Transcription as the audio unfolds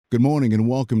Good morning and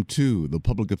welcome to the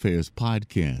Public Affairs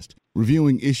Podcast,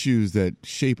 reviewing issues that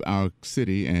shape our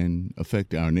city and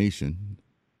affect our nation.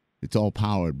 It's all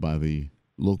powered by the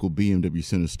local BMW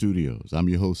Center studios. I'm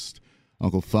your host,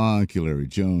 Uncle Funky Larry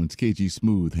Jones. KG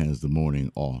Smooth has the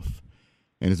morning off.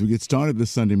 And as we get started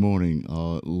this Sunday morning,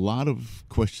 a lot of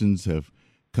questions have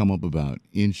come up about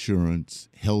insurance,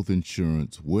 health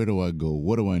insurance. Where do I go?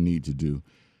 What do I need to do?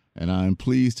 And I'm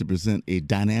pleased to present a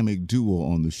dynamic duo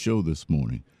on the show this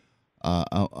morning.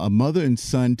 A mother and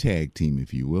son tag team,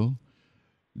 if you will.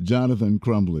 Jonathan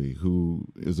Crumbly, who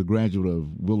is a graduate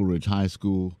of Willow Ridge High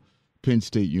School, Penn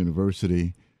State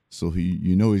University. So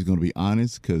he's going to be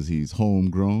honest because he's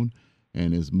homegrown.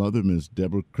 And his mother, Miss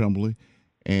Deborah Crumbly.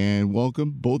 And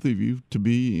welcome, both of you, to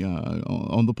be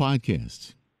on the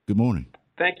podcast. Good morning.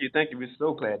 Thank you. We're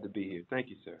so glad to be here. Thank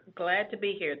you, sir. Glad to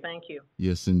be here. Thank you.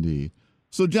 Yes, indeed.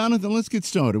 So, Jonathan, let's get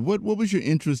started. What was your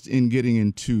interest in getting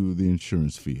into the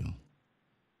insurance field?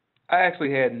 I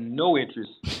actually had no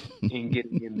interest in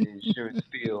getting in the insurance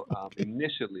field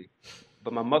initially,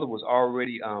 but my mother was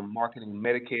already marketing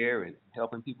Medicare and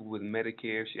helping people with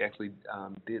Medicare. She actually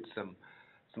did some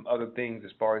other things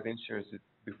as far as insurance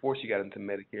before she got into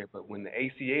Medicare. But when the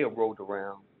ACA rolled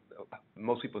around,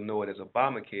 most people know it as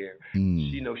Obamacare.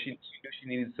 She knew she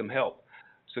needed some help.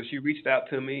 So she reached out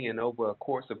to me, and over a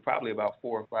course of probably about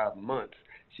 4 or 5 months,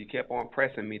 she kept on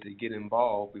pressing me to get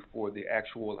involved before the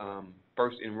actual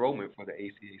first enrollment for the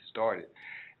ACA started.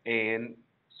 And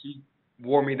she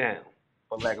wore me down,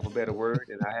 for lack of a better word,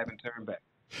 and I haven't turned back.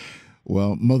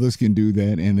 Well, mothers can do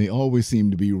that, and they always seem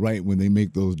to be right when they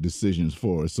make those decisions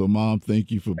for us. So, Mom,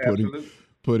 thank you for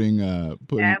putting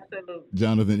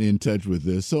Jonathan in touch with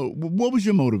this. So, what was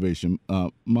your motivation,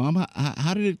 Mom?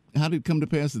 How did it come to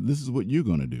pass that this is what you're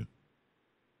going to do?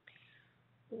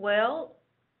 Well,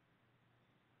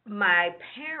 my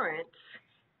parents,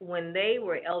 when they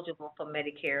were eligible for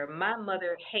Medicare, my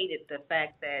mother hated the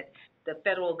fact that the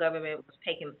federal government was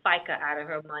taking FICA out of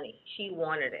her money. She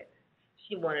wanted it.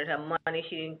 She wanted her money.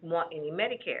 She didn't want any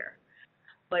Medicare.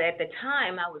 But at the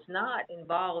time, I was not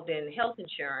involved in health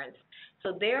insurance.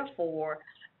 So therefore,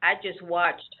 I just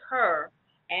watched her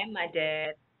and my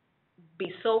dad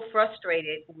be so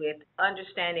frustrated with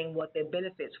understanding what their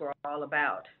benefits were all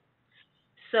about.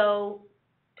 So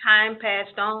time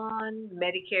passed on,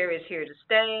 Medicare is here to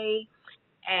stay,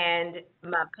 and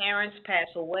my parents pass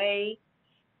away,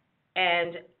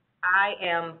 and I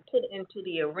am put into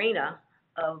the arena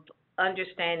of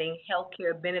understanding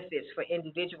healthcare benefits for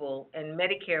individuals, and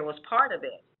Medicare was part of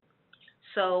it.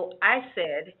 So I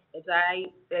said,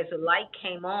 as the light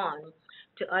came on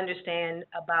to understand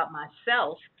about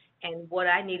myself and what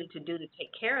I needed to do to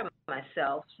take care of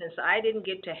myself, since I didn't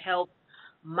get to help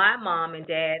my mom and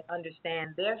dad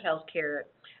understand their health care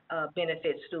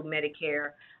benefits through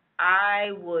Medicare,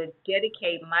 I would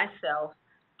dedicate myself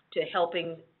to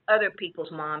helping other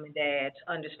people's mom and dads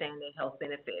understand their health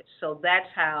benefits. So that's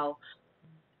how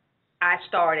I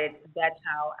started. That's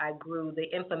how I grew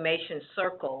the information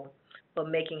circle for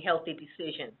making healthy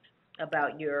decisions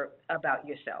about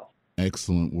yourself.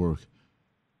 Excellent work.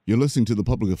 You're listening to the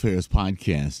Public Affairs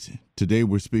Podcast. Today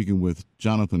we're speaking with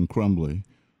Jonathan Crumbly,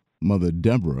 Mother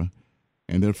Deborah,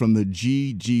 and they're from the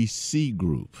GGC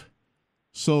group.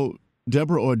 So,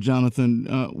 Deborah or Jonathan,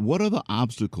 what are the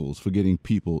obstacles for getting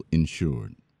people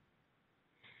insured?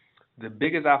 The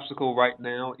biggest obstacle right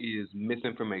now is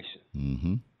misinformation.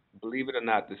 Mm-hmm. Believe it or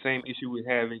not, the same issue we're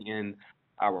having in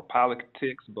our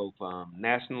politics, both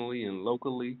nationally and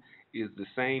locally, is the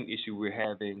same issue we're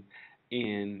having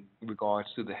in regards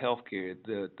to the healthcare.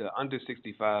 The under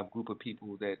 65 group of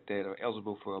people that are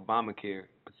eligible for Obamacare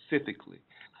specifically.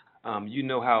 You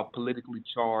know how politically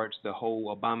charged the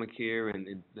whole Obamacare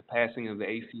and the passing of the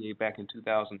ACA back in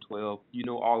 2012. You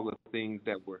know all the things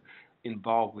that were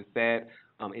involved with that.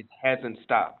 It hasn't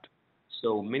stopped.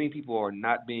 So many people are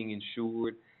not being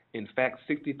insured. In fact,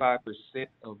 65%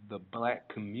 of the Black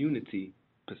community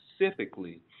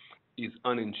specifically is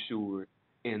uninsured.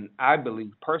 And I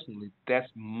believe personally that's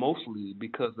mostly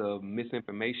because of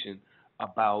misinformation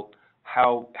about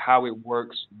how it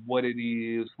works, what it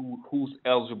is, who's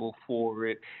eligible for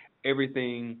it,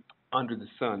 everything under the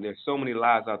sun. There's so many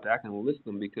lies out there. I can list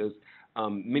them because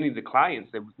many of the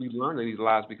clients that we learn of these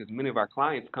lies because many of our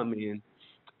clients come in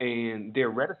and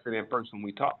they're reticent at first when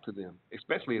we talk to them,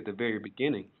 especially at the very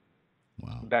beginning.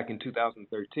 Wow. Back in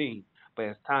 2013. But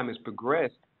as time has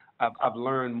progressed, I've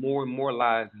learned more and more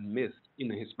lies and myths in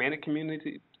the Hispanic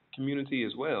community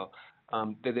as well,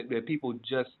 that people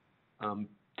just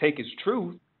take as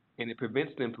truth, and it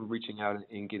prevents them from reaching out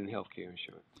and getting health care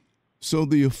insurance. So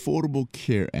the Affordable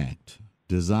Care Act,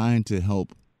 designed to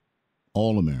help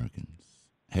all Americans,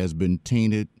 has been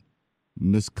tainted,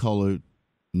 miscolored,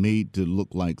 made to look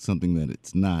like something that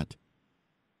it's not.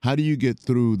 How do you get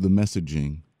through the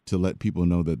messaging to let people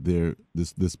know that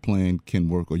this plan can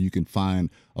work, or you can find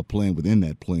a plan within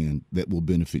that plan that will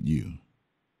benefit you?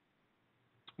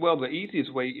 Well, the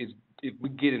easiest way is if we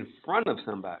get in front of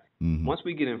somebody. Mm-hmm. Once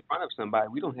we get in front of somebody,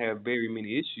 we don't have very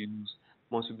many issues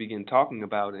once we begin talking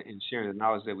about it and sharing the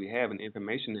knowledge that we have and the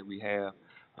information that we have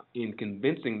in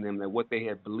convincing them that what they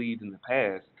have believed in the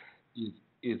past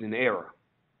is in error,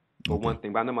 for Okay. one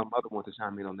thing. But I know my mother wants to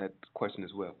chime in on that question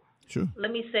as well. Sure.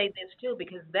 Let me say this too,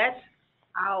 because that's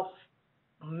our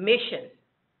mission.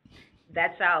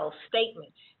 That's our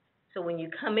statement. So when you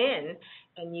come in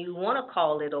and you want to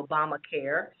call it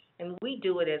Obamacare, and we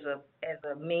do it as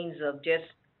a means of just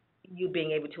you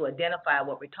being able to identify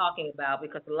what we're talking about,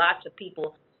 because lots of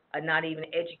people are not even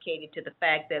educated to the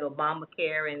fact that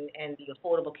Obamacare and the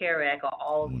Affordable Care Act are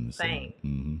all One the the same.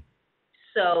 same. Mm-hmm.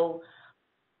 So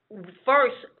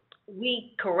first,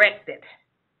 we correct it.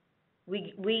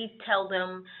 We tell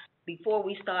them before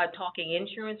we start talking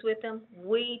insurance with them,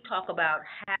 we talk about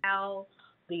how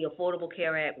the Affordable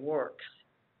Care Act works,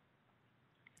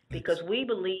 because we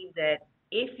believe that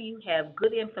if you have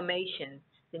good information,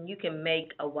 then you can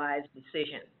make a wise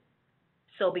decision.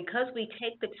 So because we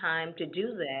take the time to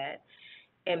do that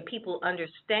and people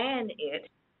understand it,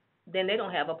 then they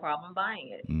don't have a problem buying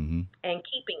it Mm-hmm. and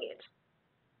keeping it,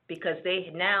 because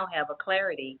they now have a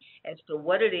clarity as to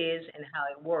what it is and how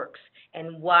it works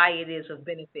and why it is of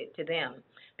benefit to them.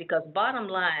 Because bottom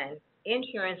line,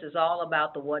 insurance is all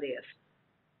about the what if.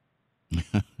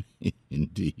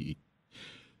 Indeed.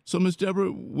 So, Ms.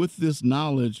 Deborah, with this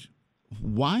knowledge,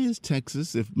 why is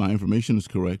Texas, if my information is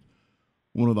correct,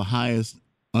 one of the highest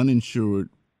uninsured,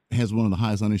 has one of the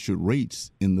highest uninsured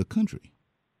rates in the country?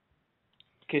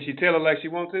 Can she tell her like she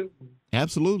wants to?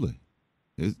 Absolutely.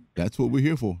 That's what we're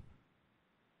here for.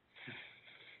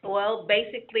 Well,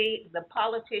 basically, the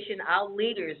politician, our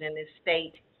leaders in this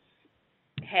state,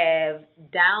 have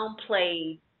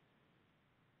downplayed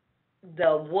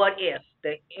the what if.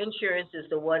 The insurance is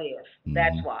the what if.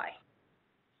 That's Mm-hmm. why.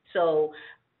 So,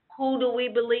 who do we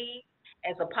believe?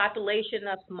 As a population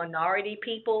of minority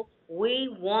people,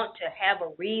 we want to have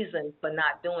a reason for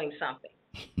not doing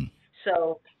something.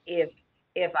 So, if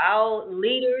our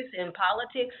leaders in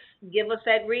politics give us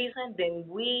that reason, then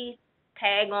we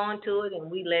tag on to it and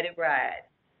we let it ride.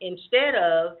 Instead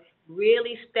of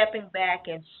really stepping back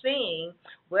and seeing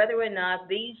whether or not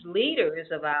these leaders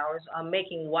of ours are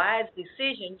making wise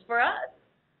decisions for us.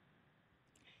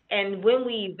 And when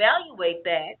we evaluate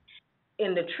that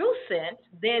in the true sense,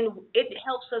 then it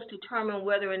helps us determine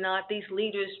whether or not these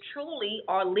leaders truly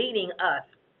are leading us.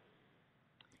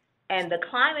 And the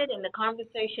climate and the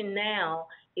conversation now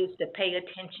is to pay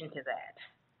attention to that.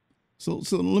 So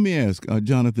let me ask,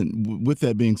 Jonathan, with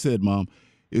that being said, Mom,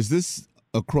 is this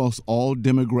across all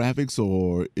demographics,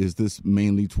 or is this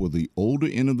mainly toward the older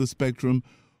end of the spectrum,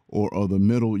 or are the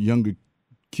middle, younger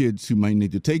kids who might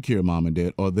need to take care of mom and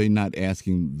dad, are they not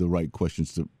asking the right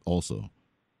questions to also?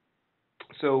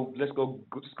 So let's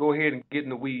go ahead and get in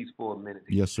the weeds for a minute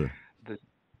here. Yes, sir. The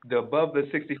the above the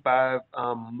 65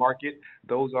 market,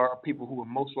 those are people who are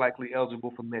most likely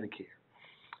eligible for Medicare.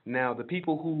 Now, the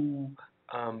people who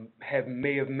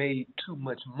may have made too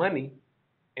much money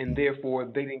and therefore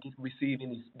they didn't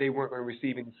they weren't going to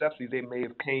receive any subsidies. They may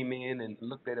have came in and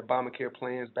looked at Obamacare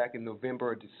plans back in November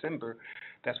or December.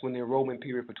 That's when the enrollment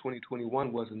period for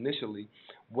 2021 was initially.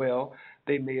 Well,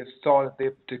 they may have saw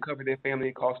that to cover their family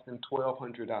it cost them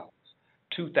 $1,200,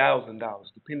 $2,000,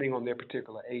 depending on their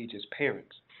particular age as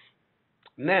parents.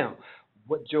 Now,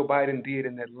 what Joe Biden did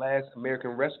in that last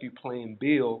American Rescue Plan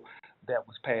bill that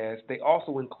was passed, they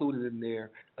also included in there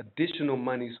additional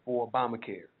monies for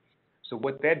Obamacare. So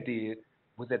what that did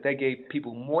was that gave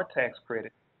people more tax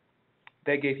credit.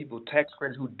 That gave people tax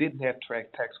credit who didn't have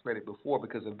tax credit before,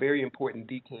 because a very important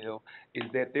detail is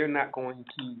that they're not going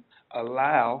to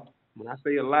allow, when I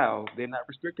say allow, they're not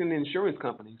restricting the insurance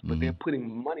companies, but Mm-hmm. they're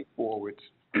putting money forward,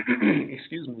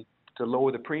 excuse me, to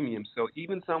lower the premiums. So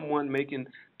even someone making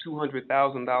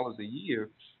 $200,000 a year,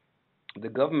 the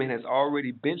government has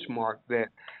already benchmarked that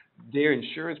their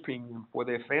insurance premium for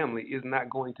their family is not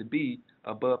going to be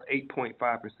above 8.5%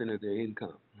 of their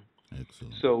income.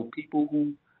 Excellent. So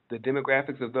the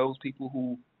demographics of those people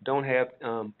who don't have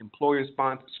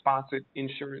employer-sponsored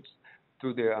insurance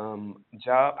through their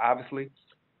job, obviously,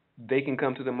 they can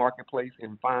come to the marketplace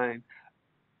and find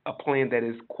a plan that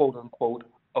is quote-unquote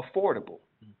affordable,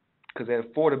 because that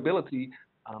affordability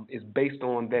is based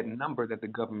on that number that the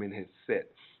government has set.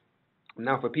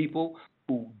 Now, for people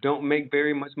who don't make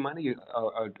very much money,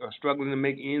 are struggling to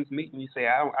make ends meet, and you say,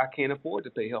 I can't afford to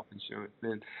pay health insurance,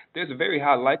 then there's a very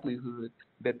high likelihood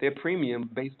that their premium,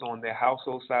 based on their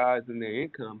household size and their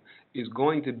income, is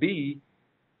going to be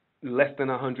less than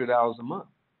 $100 a month.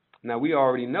 Now, we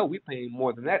already know we're paying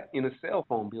more than that in a cell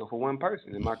phone bill for one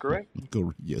person. Am I correct?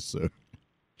 Yes, sir.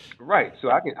 Right. So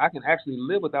I can actually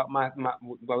live without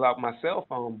without my cell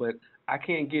phone, but I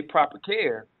can't get proper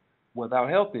care without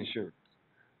health insurance.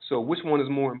 So which one is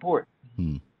more important?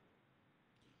 Hmm.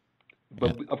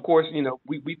 But of course,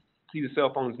 we see the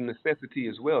cell phone as a necessity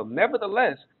as well.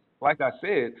 Nevertheless, like I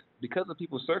said, because of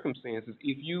people's circumstances,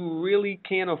 if you really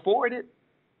can't afford it,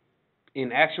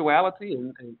 in actuality,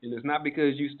 and it's not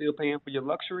because you're still paying for your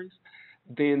luxuries,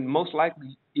 then most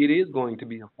likely it is going to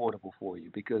be affordable for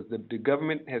you, because the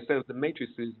government has set up the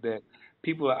matrices that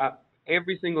people are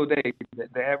every single day.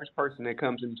 The average person that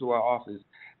comes into our office,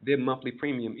 their monthly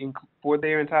premium for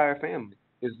their entire family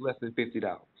is less than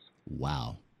 $50.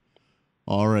 Wow.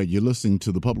 All right, you're listening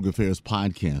to the Public Affairs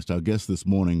Podcast. Our guest this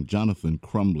morning, Jonathan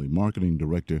Crumbley, Marketing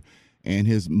Director, and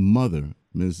his mother,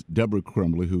 Ms. Deborah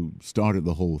Crumbley, who started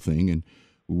the whole thing, and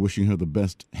we're wishing her the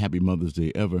best Happy Mother's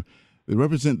Day ever. They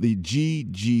represent the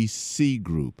GGC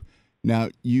group. Now,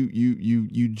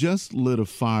 you just lit a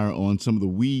fire on some of the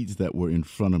weeds that were in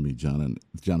front of me,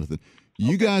 Jonathan.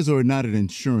 You guys are not an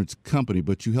insurance company,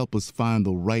 but you help us find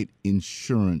the right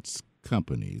insurance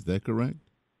company. Is that correct?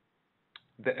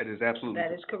 That is absolutely.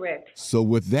 That is correct. So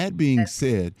with that being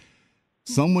said,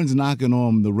 someone's knocking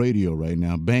on the radio right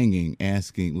now, banging,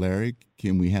 asking, Larry,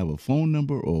 can we have a phone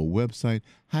number or a website?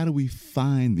 How do we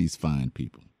find these fine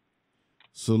people?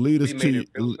 So lead us We to made it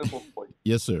real simple for you.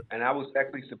 Yes, sir. And I was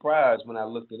actually surprised when I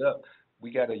looked it up.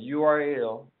 We got a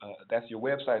URL. That's your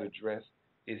website address.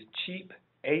 It's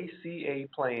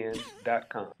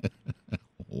cheapacaplans.com.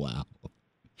 Wow.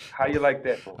 How you like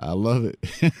that one? I love it.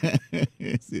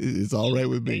 It's all right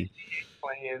with me.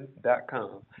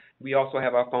 Cheapacaplans.com. We also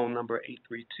have our phone number,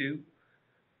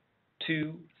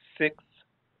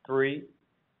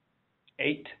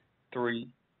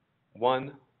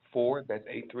 832-263-8314. That's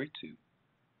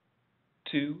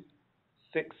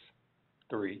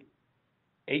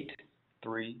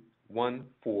 832-263-8314.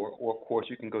 Or, of course,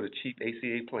 you can go to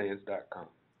cheapacaplans.com.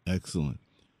 Excellent.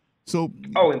 So,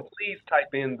 and please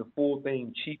type in the full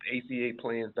thing,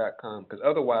 cheapacaplans.com, because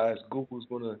otherwise Google's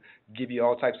going to give you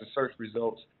all types of search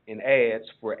results and ads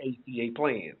for ACA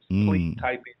plans. Please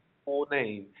type in the full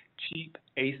name,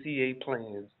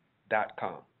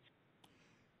 cheapacaplans.com.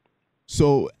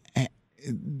 So,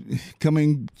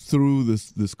 coming through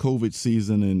this COVID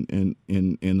season and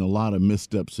a lot of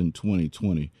missteps in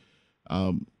 2020,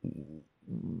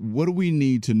 what do we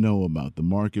need to know about the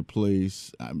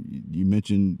marketplace? You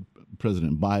mentioned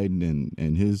President Biden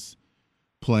and his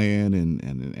plan,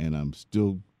 and I'm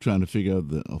still trying to figure out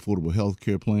the affordable health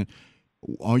care plan.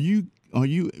 Are you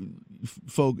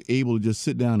folk able to just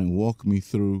sit down and walk me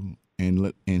through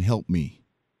and help me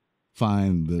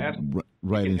find the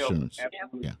right insurance?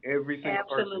 Absolutely. Yeah. Every single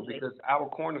person, because our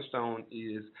cornerstone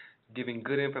is giving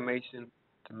good information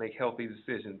to make healthy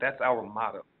decisions. That's our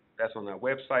motto. That's on our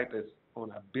website. That's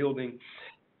on our building.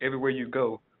 Everywhere you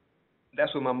go.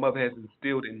 That's what my mother has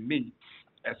instilled in me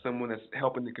as someone that's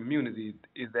helping the community,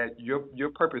 is that your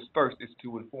purpose first is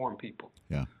to inform people.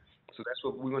 Yeah. So that's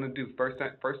what we're going to do. First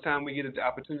time we get the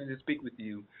opportunity to speak with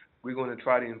you, we're going to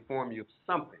try to inform you of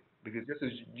something. Because just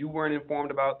as you weren't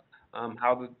informed about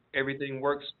how everything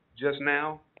works just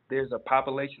now, there's a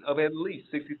population of at least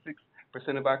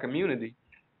 66% of our community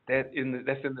that's in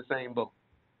the same boat.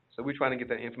 So we're trying to get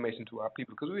that information to our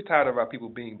people, because we're tired of our people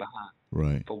being behind.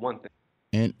 Right. For one thing.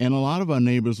 And a lot of our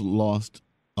neighbors lost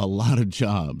a lot of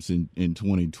jobs in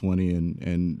 2020,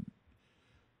 and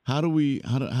how do we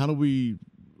let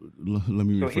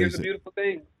me rephrase it. So here's a beautiful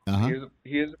thing. Uh-huh.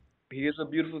 Here's a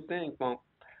beautiful thing, Funk.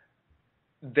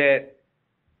 That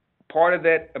part of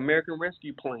that American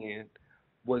Rescue Plan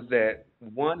was that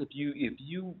if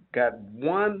you got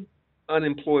one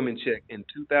unemployment check in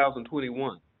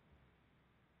 2021,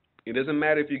 it doesn't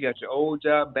matter if you got your old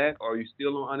job back or you're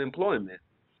still on unemployment.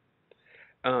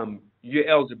 You're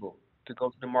eligible to go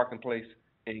to the marketplace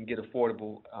and get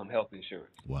affordable health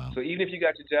insurance. Wow. So even if you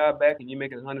got your job back and you're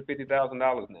making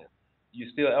 $150,000 now, you're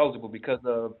still eligible because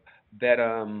of that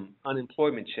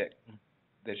unemployment check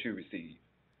that you receive.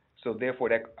 So therefore,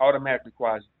 that automatically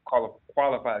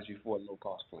qualifies you for a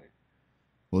low-cost plan.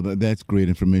 Well, that's great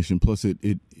information. Plus,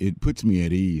 it puts me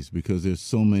at ease, because there's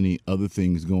so many other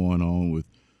things going on with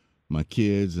my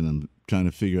kids, and I'm trying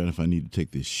to figure out if I need to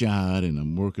take this shot, and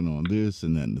I'm working on this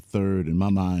and that and the third, and my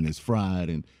mind is fried,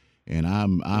 and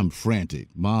I'm frantic.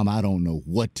 Mom, I don't know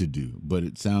what to do. But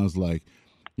it sounds like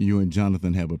You and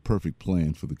Jonathan have a perfect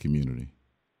plan for the community.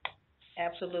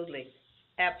 Absolutely.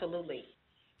 Absolutely.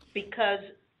 Because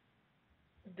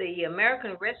the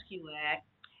American Rescue Act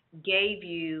gave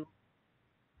you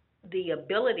the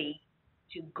ability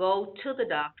to go to the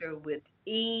doctor with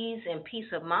ease and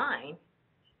peace of mind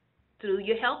through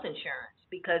your health insurance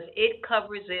because it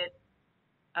covers it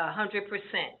 100%.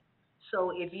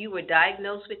 So if you were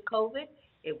diagnosed with COVID,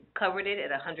 it covered it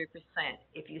at 100%.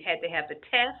 If you had to have the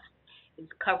test, it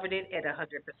covered it at 100%.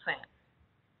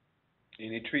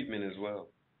 Any treatment as well.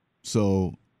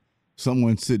 So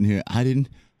someone sitting here, I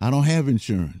don't have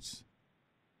insurance.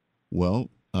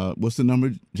 Well, what's the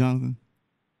number, Jonathan?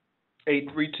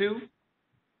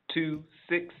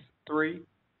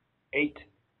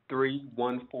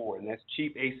 832-263-8314, and that's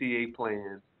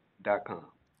cheapacaplan.com.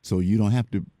 So you don't have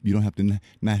to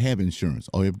not have insurance.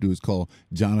 All you have to do is call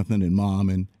Jonathan and Mom,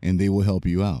 and they will help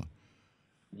you out.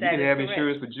 You can have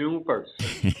insurance for June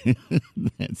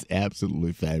 1st. That's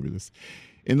absolutely fabulous.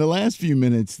 In the last few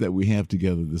minutes that we have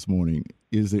together this morning,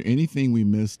 is there anything we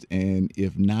missed? And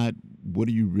if not, what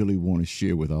do you really want to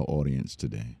share with our audience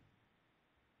today?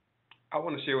 I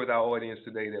want to share with our audience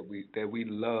today that we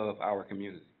love our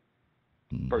community,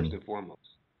 first and foremost.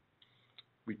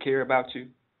 We care about you,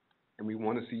 and we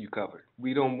want to see you covered.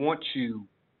 We don't want you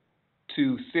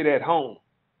to sit at home,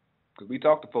 because we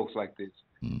talk to folks like this,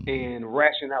 and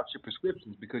ration out your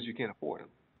prescriptions because you can't afford them.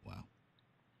 Wow.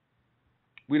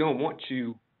 We don't want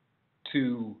you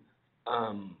to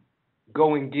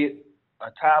go and get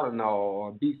a Tylenol or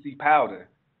a BC powder,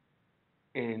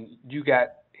 and you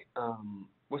got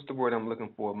what's the word I'm looking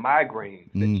for?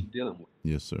 Migraines that you're dealing with.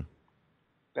 Yes, sir.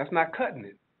 That's not cutting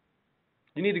it.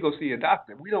 You need to go see a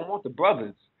doctor. We don't want the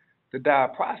brothers to die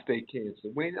of prostate cancer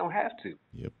when they don't have to.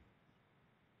 Yep.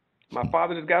 My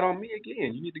father just got on me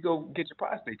again. You need to go get your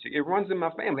prostate checked. It runs in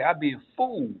my family. I'd be a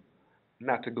fool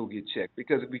not to go get checked,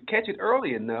 because if we catch it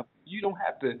early enough, you don't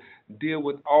have to deal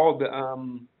with all the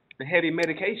heavy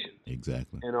medications.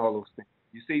 Exactly. And all those things.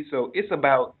 You see, so it's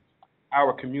about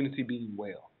our community being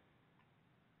well.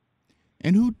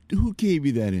 And who gave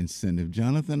you that incentive,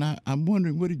 Jonathan? I'm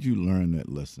wondering, where did you learn that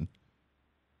lesson?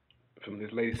 From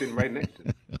this lady sitting right next to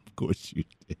me. Of course you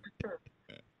did.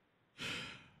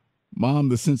 Mom,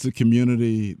 the sense of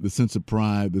community, the sense of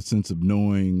pride, the sense of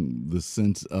knowing, the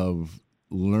sense of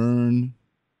learn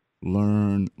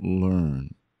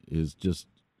is just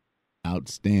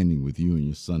outstanding with you and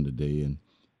your son today,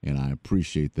 and I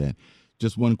appreciate that.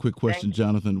 Just one quick question,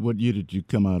 Jonathan. What year did you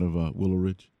come out of Willow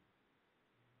Ridge?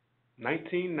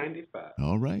 1995.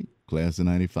 All right. Class of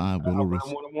 95, Willow Ridge.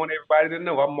 I want everybody to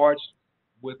know I marched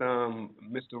with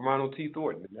Mr. Ronald T.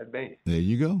 Thornton in that band. There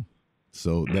you go.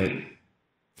 So that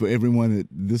for everyone,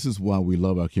 this is why we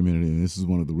love our community, and this is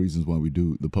one of the reasons why we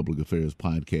do the Public Affairs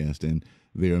podcast. And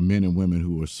there are men and women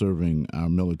who are serving our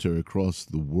military across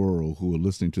the world who are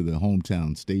listening to their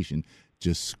hometown station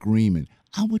just screaming,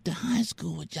 I went to high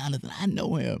school with Jonathan. I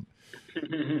know him.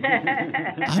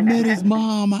 I met his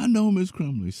mom. I know Miss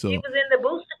Crumley. So she was in the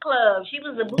Booster Club. She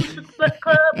was the Booster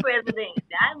Club president.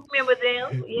 I remember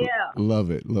them. Yeah.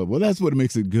 Love it. Well, that's what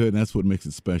makes it good. That's what makes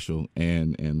it special.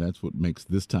 And that's what makes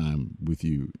this time with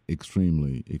you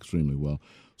extremely, extremely well.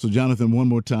 So, Jonathan, one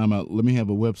more time, let me have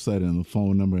a website and a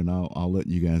phone number, and I'll let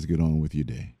you guys get on with your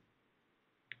day.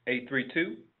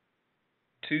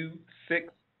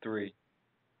 832-263-8314.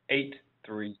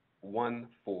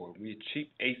 We're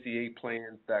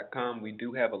cheapacaplan.com. We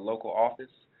do have a local office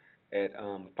at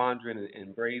Fondren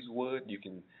and Braeswood. You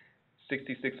can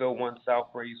 6601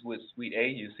 South Braeswood, Suite A.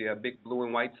 You see a big blue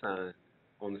and white sign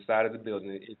on the side of the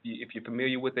building. If you're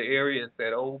familiar with the area, it's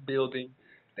that old building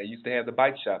that used to have the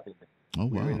bike shop in it. Oh,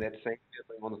 wow. We're in that same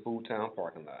building on the Food Town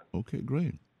parking lot. Okay,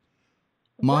 great.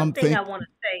 Mom, one thing I want to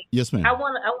say. Yes, ma'am. I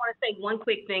want to say one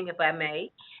quick thing, if I may.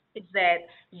 It's that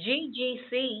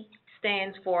GGC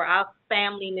stands for our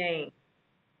family name,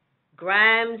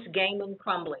 Grimes Gaming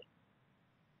Crumbly.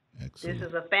 Excellent. This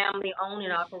is a family-owned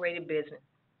and operated business.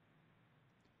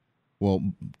 Well,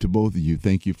 to both of you,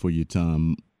 thank you for your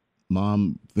time.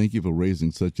 Mom, thank you for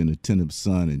raising such an attentive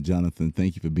son. And Jonathan,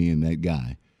 thank you for being that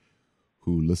guy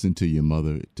who listened to your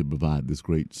mother to provide this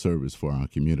great service for our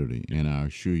community. And I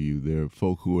assure you, there are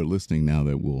folk who are listening now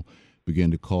that will begin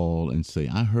to call and say,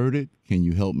 I heard it. Can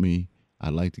you help me?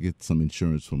 I'd like to get some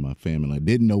insurance for my family. I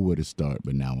didn't know where to start,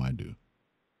 but now I do.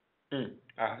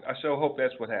 I sure hope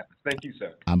that's what happens. Thank you,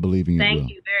 sir. I'm believing it will. Thank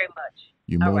you very much.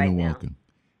 You're more than welcome.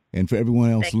 And for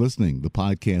everyone else listening, the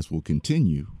podcast will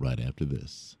continue right after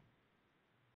this.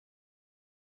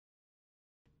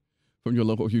 From your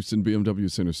local Houston BMW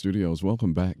Center studios,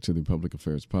 welcome back to the Public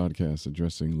Affairs Podcast,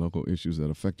 addressing local issues that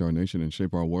affect our nation and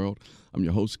shape our world. I'm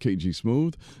your host, KG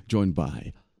Smooth, joined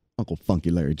by Uncle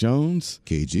Funky Larry Jones.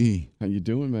 KG. How you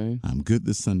doing, man? I'm good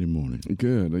this Sunday morning.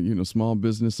 Good. Small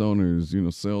business owners,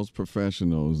 sales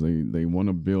professionals, they want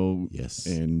to build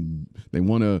and they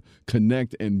want to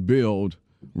connect and build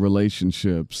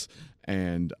relationships.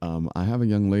 And I have a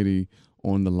young lady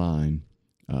on the line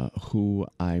who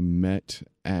I met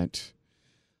at,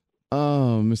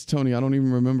 Miss Tony, I don't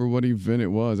even remember what event it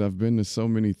was. I've been to so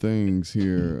many things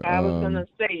here. I was going to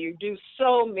say, you do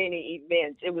so many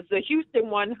events. It was the Houston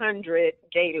 100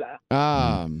 Gala.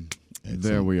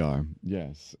 There we are.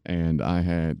 Yes. And I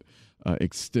had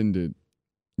extended,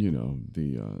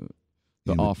 the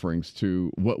offerings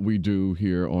to what we do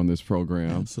here on this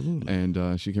program. Absolutely.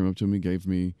 And she came up to me, gave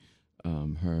me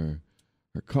her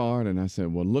card, and I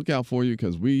said, well, look out for you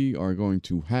because we are going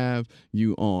to have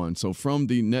you on. So from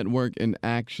the Network in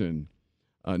Action,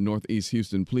 Northeast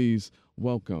Houston, please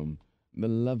welcome the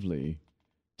lovely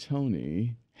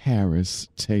Tony Harris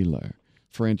Taylor,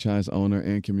 franchise owner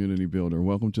and community builder.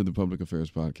 Welcome to the Public Affairs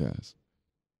Podcast.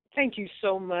 Thank you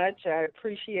so much. I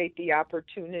appreciate the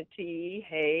opportunity.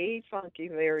 Hey, Funky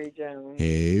Larry Jones.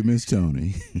 Hey, Miss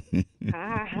Tony.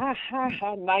 Nice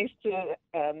to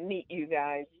meet you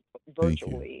guys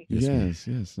virtually. Yes.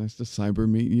 Nice to cyber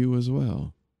meet you as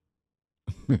well.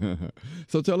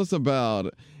 So tell us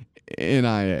about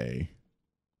NIA.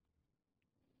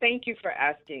 Thank you for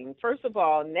asking. First of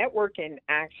all, Network in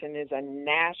Action is a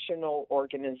national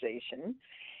organization.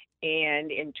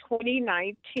 And in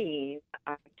 2019,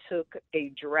 I took a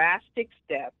drastic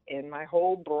step, and my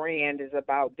whole brand is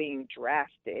about being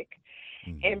drastic,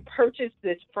 and purchased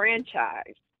this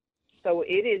franchise. So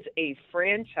it is a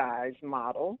franchise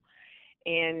model,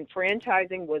 and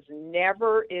franchising was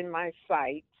never in my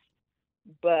sights,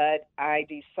 but I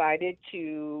decided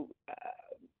to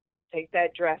take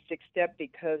that drastic step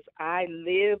because I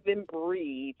live and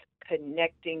breathe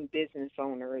connecting business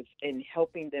owners and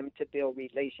helping them to build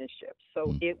relationships.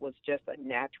 So it was just a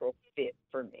natural fit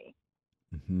for me.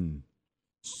 Mm-hmm.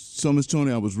 So, Ms.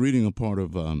 Tony, I was reading a part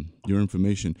of your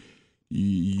information.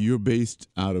 You're based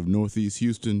out of Northeast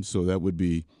Houston, so that would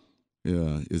be,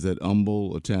 is that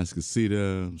Humble,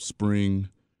 Atascocita, Spring?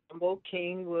 Humble,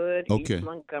 Kingwood, East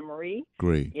Montgomery.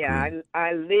 Great. Yeah, great.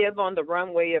 I live on the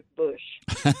runway of Bush.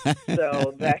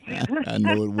 So that's I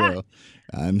know it well.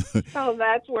 I know. So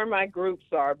that's where my groups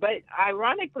are. But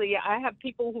ironically, I have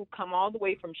people who come all the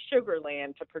way from Sugar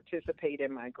Land to participate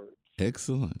in my groups.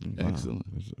 Excellent. Wow. Excellent.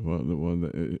 Well,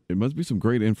 it must be some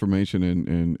great information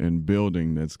and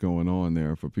building that's going on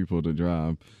there for people to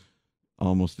drive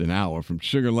almost an hour from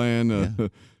Sugar Land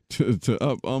to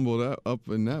up Humble, up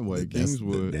in that way,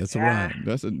 Kingswood. That's a ride.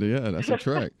 That's a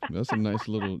trek. That's a nice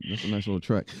little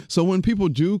trek. So when people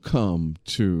do come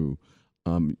to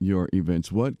your events,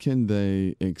 what can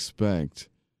they expect?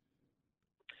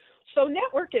 So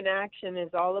Network in Action is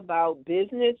all about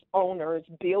business owners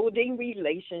building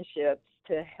relationships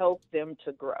to help them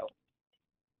to grow.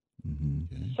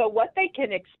 Okay. So what they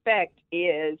can expect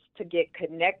is to get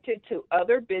connected to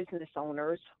other business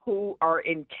owners who are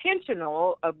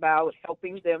intentional about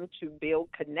helping them to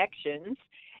build connections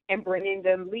and bringing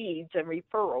them leads and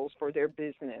referrals for their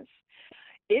business.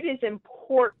 It is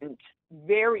important,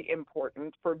 very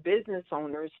important, for business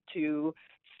owners to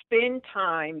spend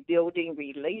time building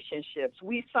relationships.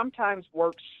 We sometimes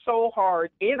work so hard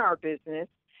in our business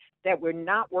that we're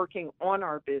not working on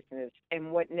our business.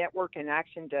 And what Network in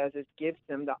Action does is gives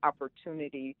them the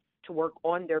opportunity to work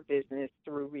on their business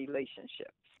through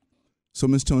relationships. So,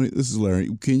 Ms. Tony, this is Larry.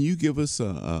 Can you give us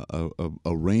a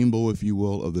rainbow, if you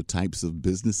will, of the types of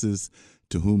businesses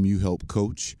to whom you help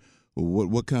coach?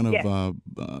 What kind of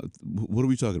what are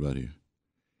we talking about here?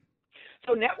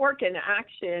 So Network in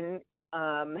Action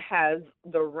has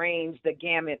the range, the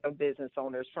gamut of business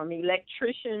owners, from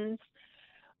electricians,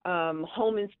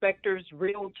 home inspectors,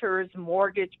 realtors,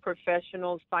 mortgage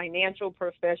professionals, financial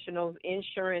professionals,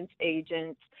 insurance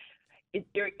agents.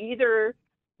 They're either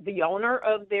the owner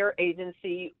of their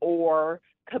agency or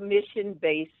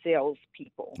commission-based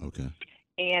salespeople. Okay.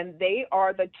 And they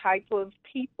are the type of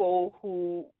people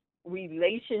who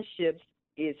relationships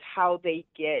is how they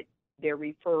get their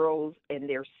referrals and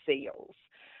their sales.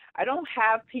 I don't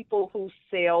have people who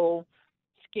sell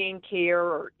skincare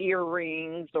or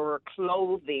earrings or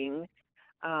clothing.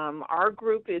 Our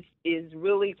group is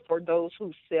really for those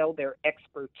who sell their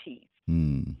expertise.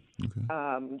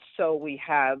 Okay. So we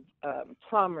have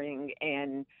plumbing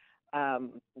and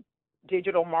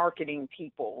digital marketing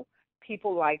people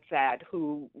like that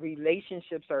who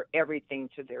relationships are everything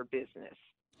to their business.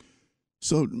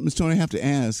 So, Ms. Tony, I have to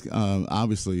ask,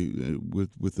 obviously,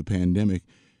 with the pandemic,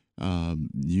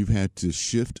 you've had to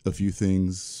shift a few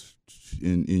things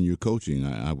in your coaching,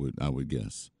 I would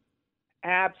guess.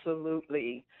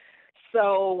 Absolutely.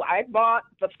 So I bought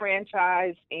the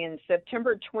franchise in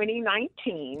September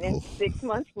 2019, and 6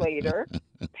 months later,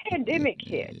 pandemic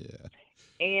hit.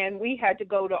 Yeah. And we had to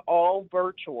go to all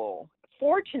virtual.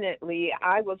 Fortunately,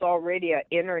 I was already an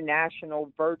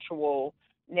international virtual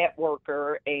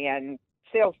networker and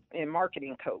sales and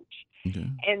marketing coach. Okay.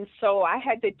 And so I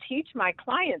had to teach my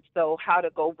clients, though, how to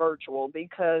go virtual,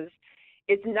 because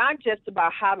it's not just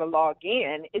about how to log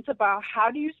in. It's about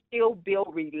how do you still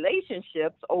build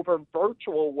relationships over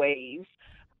virtual ways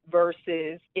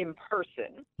versus in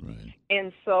person. Right.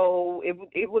 And so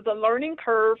it was a learning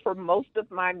curve for most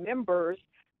of my members,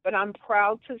 but I'm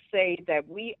proud to say that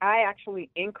I actually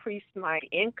increased my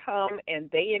income and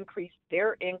they increased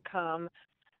their income,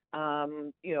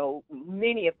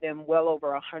 many of them well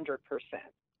over 100%.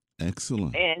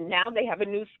 Excellent. And now they have a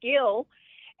new skill,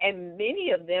 and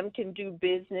many of them can do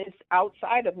business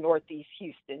outside of Northeast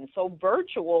Houston. So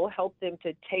virtual helped them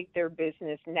to take their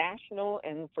business national,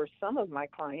 and for some of my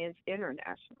clients,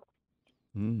 international.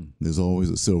 There's always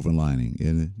a silver lining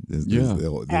in it. There's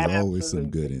always some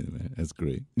good in it, man. That's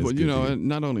great. Well, and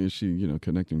not only is she,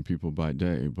 connecting people by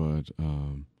day, but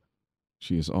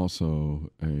she is also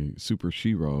a super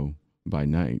shero by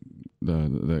night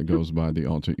that goes by the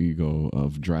alter ego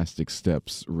of Drastic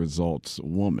Steps Results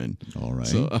Woman. All right.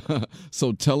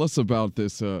 So tell us about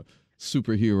this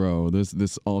superhero,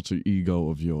 this alter ego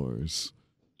of yours.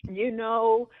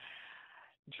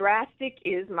 Drastic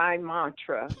is my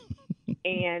mantra.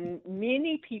 And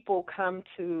many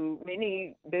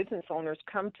business owners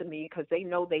come to me because they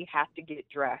know they have to get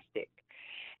drastic.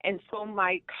 And so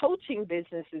my coaching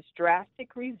business is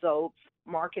Drastic Results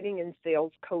Marketing and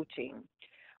Sales Coaching.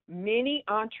 Many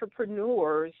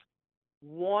entrepreneurs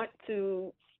want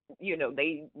to,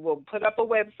 they will put up a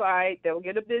website, they'll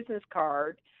get a business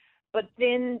card, but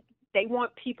then they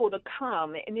want people to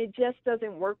come, and it just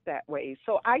doesn't work that way.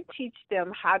 So I teach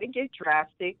them how to get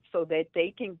drastic so that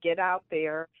they can get out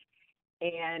there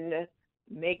and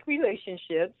make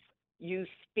relationships, use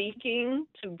speaking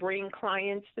to bring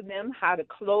clients to them, how to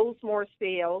close more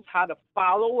sales, how to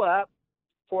follow up.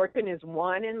 Fortune is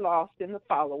won and lost in the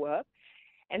follow-up.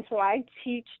 And so I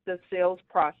teach the sales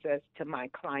process to my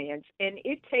clients, and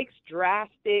it takes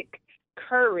drastic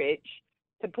courage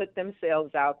to put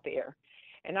themselves out there.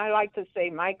 And I like to say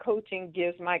my coaching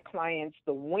gives my clients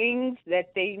the wings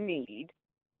that they need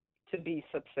to be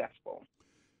successful.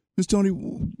 Ms. Tony,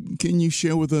 can you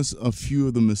share with us a few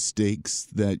of the mistakes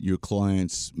that your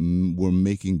clients were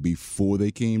making before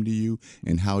they came to you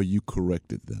and how you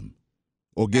corrected them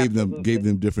or gave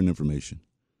them different information?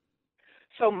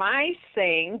 So my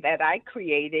saying that I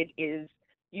created is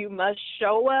you must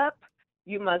show up,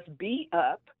 you must be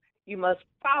up, you must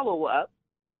follow up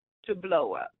to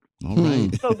blow up. All right.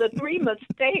 So the three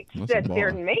mistakes that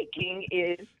they're making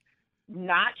is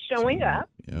not showing up,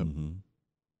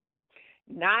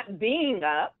 not being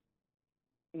up,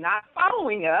 not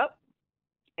following up,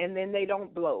 and then they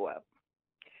don't blow up.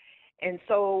 And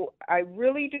so I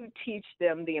really do teach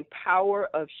them the power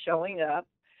of showing up.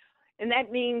 And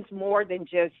that means more than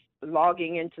just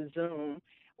logging into Zoom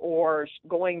or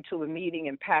going to a meeting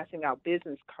and passing out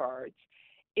business cards.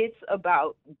 It's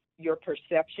about your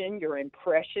perception, your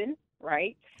impression,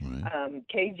 right?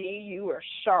 KG, you are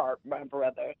sharp, my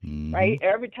brother, right?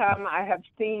 Every time I have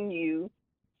seen you,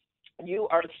 you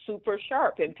are super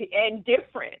sharp and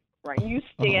different, right? You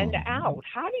stand out.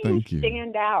 How do you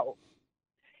stand out?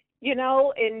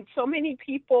 And so many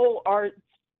people are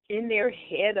in their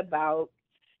head about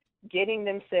getting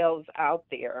themselves out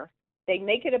there. They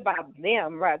make it about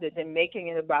them rather than making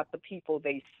it about the people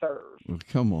they serve. Well,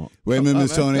 come on. Wait a minute,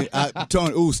 Miss Tony.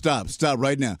 Tony, stop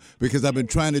right now. Because I've been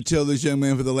trying to tell this young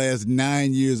man for the last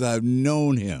 9 years I've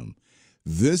known him.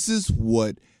 This is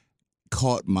what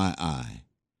caught my eye.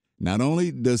 Not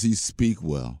only does he speak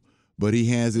well, but he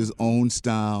has his own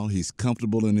style. He's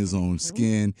comfortable in his own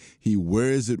skin. He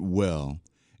wears it well.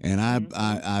 And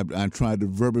I tried to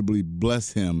verbally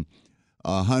bless him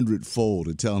 100-fold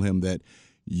to tell him that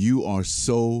you are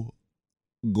so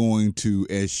going to,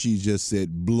 as she just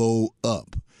said, blow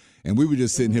up. And we were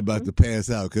just sitting here about to pass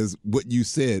out because what you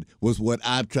said was what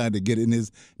I've tried to get in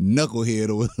his knucklehead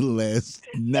over the last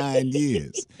 9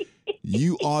 years.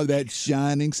 You are that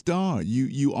shining star.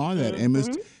 You are that.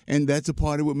 And that's a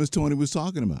part of what Miss Tony was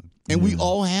talking about. And we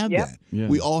all have that. Yeah.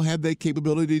 We all have that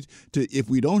capability to, if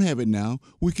we don't have it now,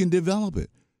 we can develop it.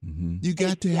 You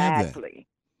got to have that.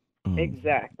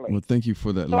 Exactly. Well, thank you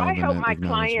for that. So I help my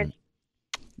clients.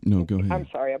 No, go ahead. I'm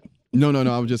sorry. No.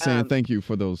 I was just saying Um, thank you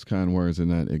for those kind words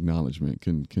and that acknowledgement.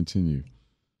 Can continue.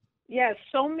 yeah,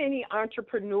 so many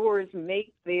entrepreneurs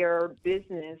make their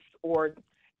business or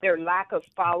their lack of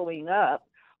following up.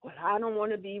 Well, I don't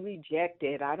want to be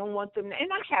rejected. I don't want them,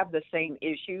 and I have the same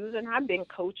issues, and I've been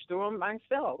coached through them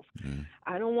myself. Yeah.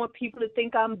 I don't want people to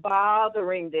think I'm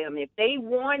bothering them. If they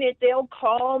want it, they'll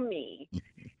call me.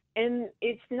 And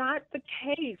it's not the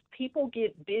case. People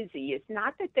get busy. It's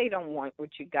not that they don't want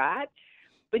what you got,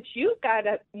 but you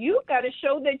gotta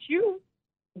show that you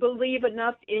believe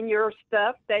enough in your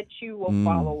stuff that you will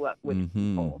follow up with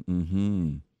people.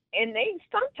 And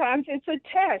sometimes it's a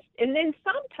test. And then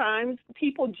sometimes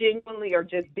people genuinely are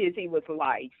just busy with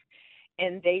life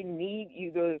and they need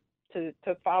you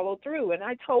to follow through. And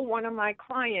I told one of my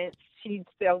clients, she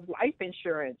sells life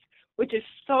insurance, which is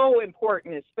so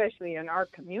important, especially in our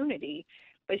community.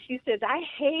 But she says, I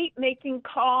hate making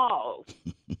calls.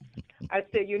 I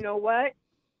said, you know what?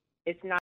 It's not